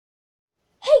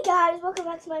guys, welcome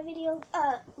back to my video.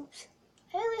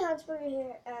 Haley Huntsberger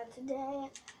here, and today,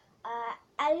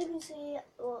 as you can see,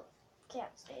 well,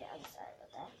 can't see, I'm sorry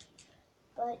about that,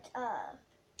 but,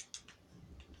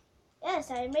 yes,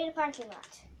 I made a parking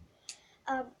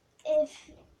lot.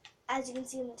 As you can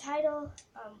see in the title,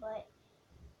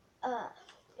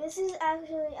 this is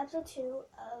actually episode 2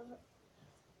 of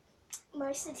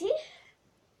my city.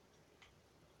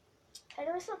 I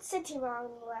never spelled city wrong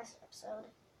in the last episode.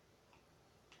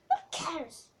 Who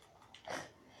cares?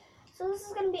 So this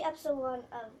is going to be episode 1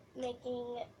 of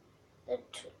making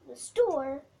the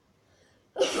store,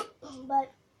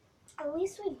 but at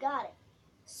least we got it.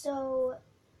 So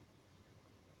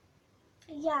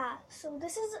yeah, so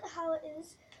this is how it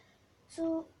is.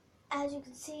 So as you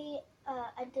can see,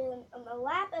 I did on the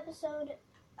lab episode,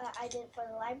 I did for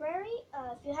the library.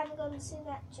 If you haven't gone to see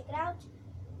that, check it out.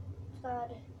 It's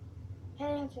called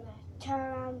Turn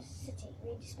Around City.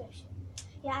 Read description.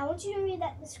 Yeah, I want you to read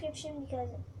that description because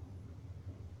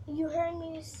you heard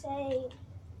me say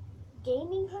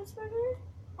gaming Huntsberger.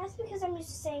 That's because I'm used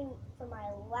to saying for my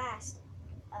last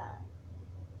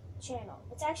channel.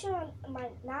 It's actually on my,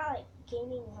 not like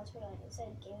gaming Huntsberger, like I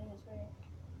said, gaming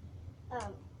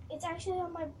Huntsberger. It's actually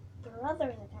on my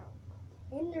brother's account,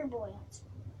 Enderboy Huntsberger.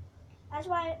 That's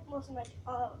why most of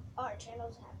our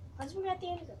channels have Huntsberger at the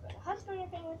end, because we're the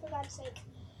Huntsberger family, for God's sake.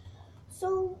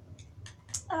 So,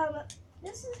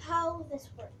 this is how this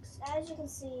works. As you can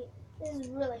see, this is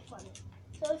really funny.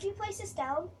 So if you place this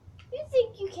down, you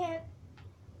think you can't,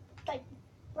 like,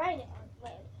 write it on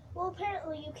land. Well,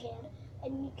 apparently you can,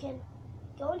 and you can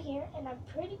go in here, and I'm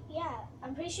pretty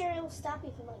sure it will stop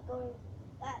you from, like, going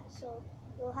that. So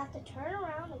you'll have to turn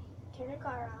around, like, turn your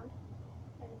car around,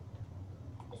 and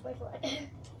just wait for it.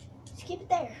 Just keep it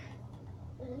there.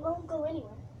 It won't go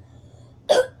anywhere.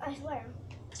 I swear.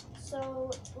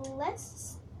 So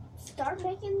let's start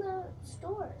making the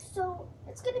store. So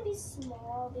it's going to be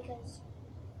small because,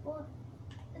 well,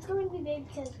 it's going to be big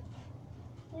because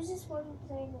there's this one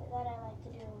thing that I like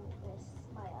to do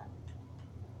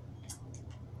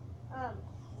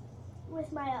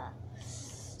with my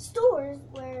stores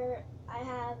where I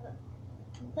have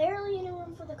barely any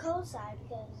room for the code side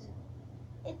because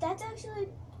that's actually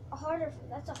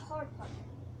that's a hard part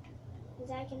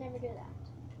because I can never do that.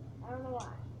 I don't know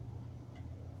why.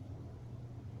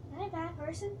 Am I a bad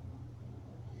person?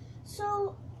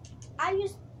 So I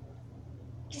just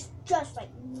like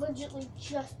legitimately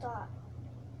just thought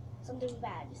something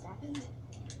bad just happened.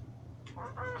 I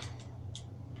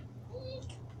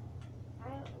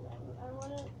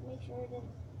want to make sure it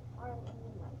didn't harm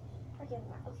anyone. Okay,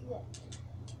 good.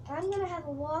 I'm gonna have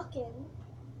a walk-in,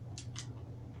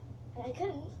 and I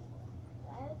couldn't.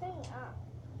 I had a thing.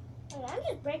 Okay, I'm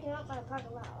just breaking up my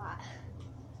parking lot a lot.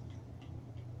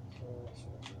 So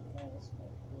this,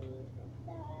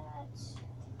 that,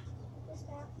 this,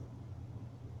 that.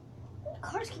 The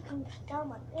cars keep coming down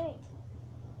my thing.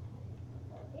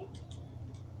 Okay.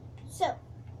 So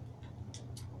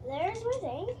there's my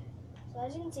thing. So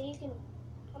as you can see, you can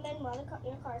come in while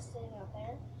your car's sitting out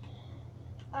there.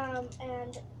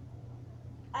 And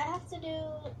I have to do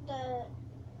the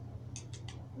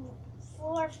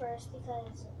floor first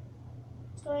because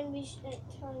it's going to be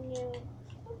telling you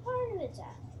what part of it's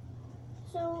at.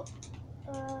 So,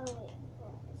 wait.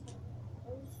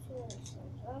 So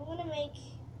I'm going to make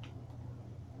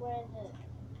where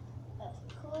the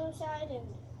cooler side and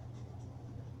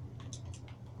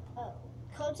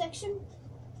code section.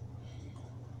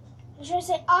 I'm trying to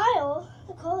say aisle,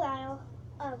 the cold aisle,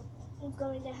 is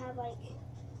going to have like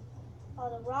all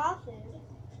the raw food.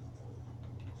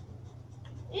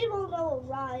 You won't know what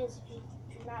raw is if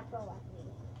you're not pro like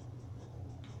me.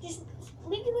 Just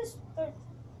leave this, or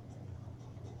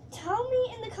tell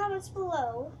me in the comments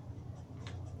below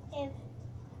if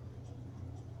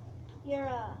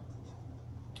you're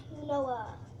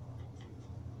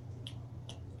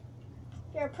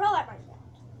you're a pro at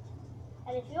Minecraft.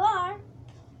 And if you are,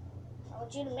 I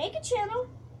want you to make a channel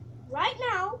right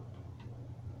now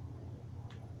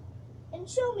and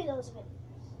show me those videos.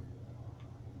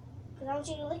 Because I want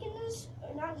you to link in this,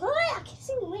 or not, I can't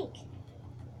say link.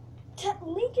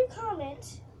 Link your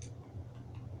comment,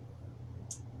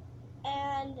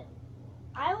 and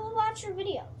I will watch your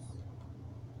videos.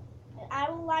 And I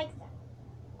will like them.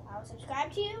 I will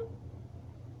subscribe to you,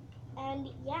 and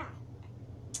yeah.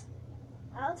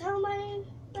 I'll tell my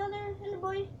brother and the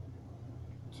boy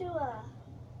to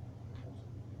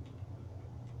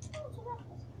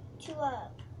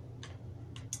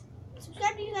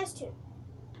subscribe to you guys too.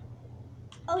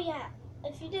 Oh yeah,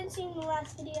 if you didn't see in the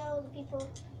last video, the people,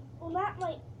 well, not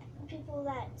like the people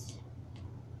that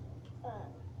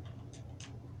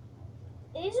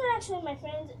these are actually my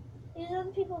friends. These are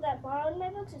the people that borrowed my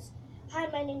books. It's, hi,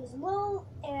 my name is Lil,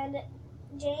 and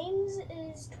James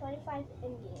is 25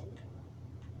 Indian.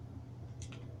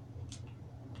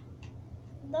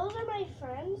 Those are my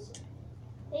friends.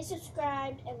 They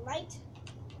subscribed and liked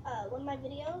one of my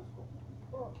videos,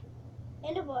 well,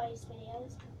 and a boy's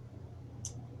videos.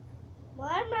 Well,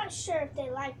 I'm not sure if they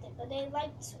liked it, but they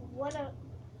liked one of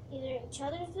either each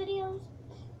other's videos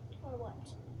or what.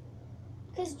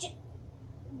 Because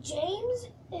James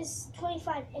is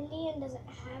 25 Indian, doesn't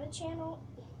have a channel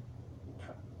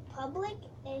public,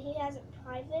 and he has it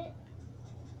private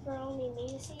for only me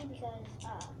to see because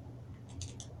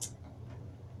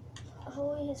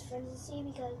only his friends to see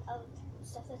because of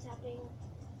stuff that's happening.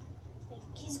 Like,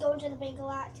 he's going to the bank a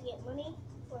lot to get money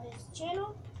for his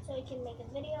channel so he can make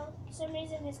a video. For some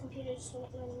reason, his computer just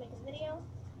won't let him make a video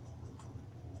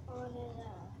on his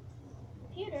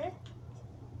computer,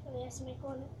 so he has to make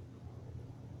one.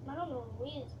 I don't know the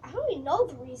reason. I don't even know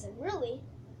the reason, really,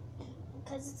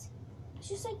 because it's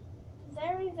just like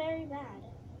very, very bad.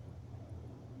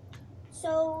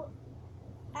 So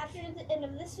after the end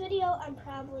of this video, I'm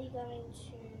probably going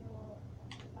to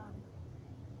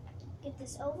get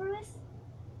this over with,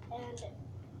 and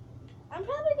I'm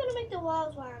probably going to make the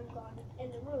walls while I'm gone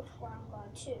and the roof while I'm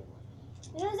gone too,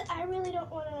 because I really don't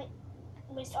want to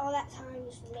waste all that time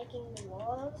just making the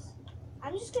walls.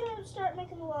 I'm just going to start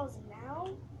making the walls now,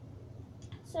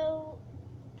 so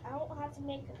I won't have to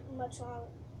make much longer.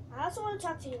 I also want to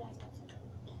talk to you guys about something.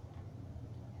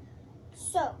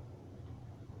 So,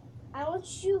 I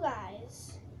want you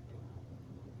guys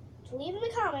to leave in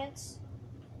the comments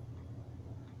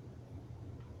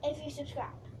if you subscribe.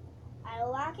 I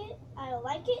will like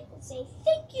it, and say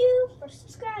thank you for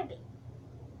subscribing.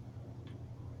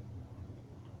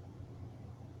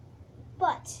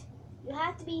 But you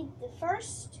have to be the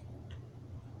first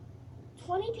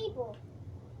 20 people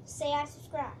to say I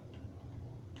subscribe.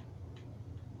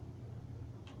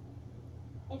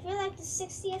 If you're like the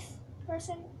 60th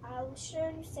person, I will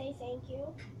sure say thank you.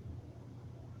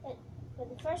 But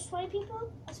the first 20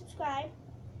 people that subscribe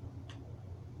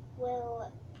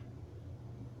will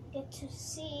get to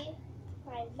see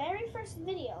my very first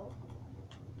video,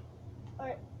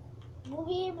 or will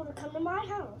be able to come to my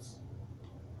house,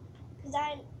 because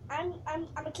I'm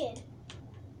a kid.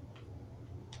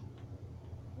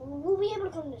 We'll be able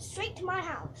to come straight to my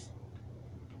house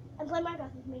and play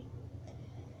Minecraft with me,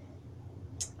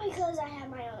 because I have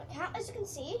my own account, as you can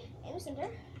see, in the center.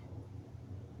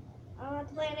 I don't have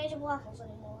to play on Age of Waffles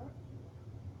anymore.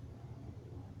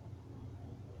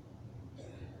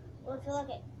 Well, if you look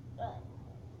at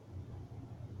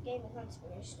Game of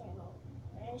Conspiracy channel,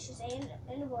 and she's saying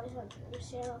in the Boys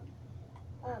Conspiracy channel,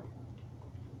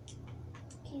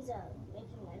 he's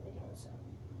making my videos.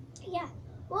 So yeah,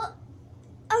 well,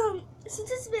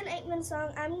 since it's been 8 minutes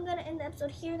long, I'm gonna end the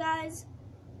episode here, guys.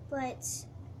 But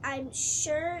I'm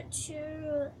sure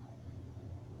to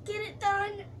get it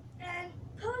done and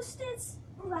post it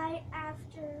right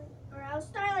after, or I'll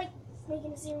start like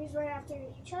making a series right after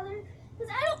each other,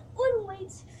 because I don't want to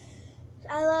wait.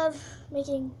 I love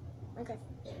making Minecraft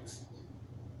videos.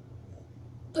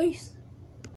 Peace.